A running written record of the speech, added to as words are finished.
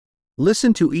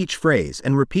Listen to each phrase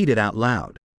and repeat it out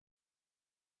loud.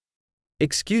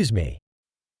 Excuse me.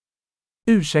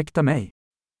 Ursäkta mig.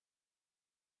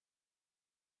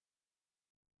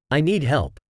 I need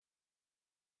help.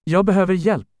 Jag behöver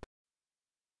hjälp.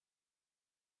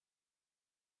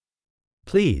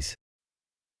 Please.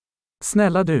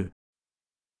 Snälla du.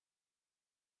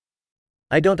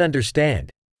 I don't understand.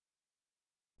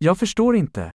 Jag förstår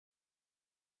inte.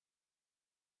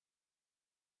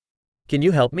 Can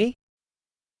you help me?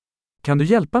 Kan du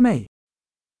hjälpa mig?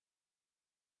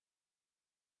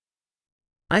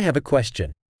 I have a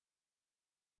question.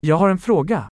 Jag har en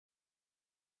fråga.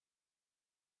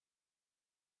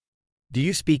 Do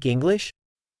you speak English?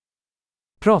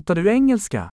 Pratar du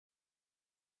engelska?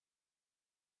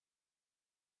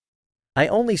 I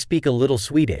only speak a little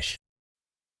Swedish.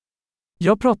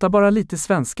 Jag pratar bara lite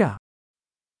svenska.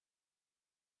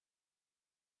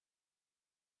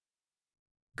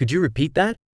 Could you repeat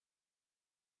that?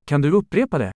 Kan du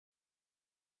upprepa det?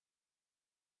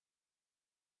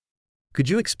 Could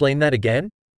you explain that again?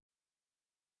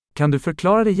 Kan du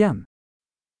förklara det igen?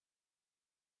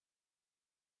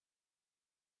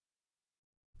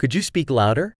 Could you speak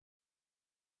louder?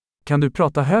 Kan du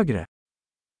prata högre?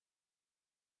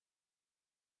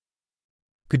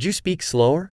 Could you speak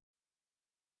slower?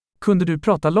 Kunde du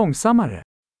prata långsammare?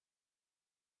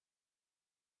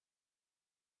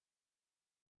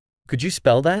 Could you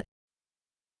spell that?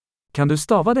 Kan du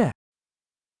stava det?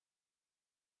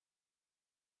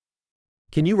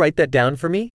 Can you write that down for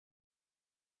me?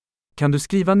 Kan du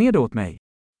skriva ner det åt mig?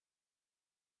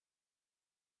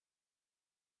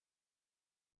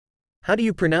 How do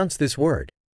you pronounce this word?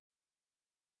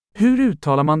 Hur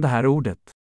uttalar man det här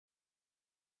ordet?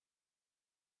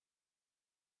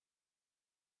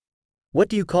 What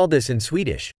do you call this in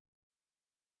Swedish?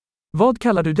 Vad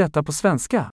kallar du detta på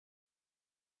svenska?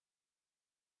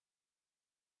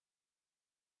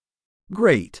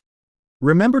 Great!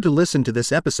 Remember to listen to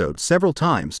this episode several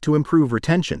times to improve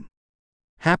retention.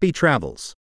 Happy travels!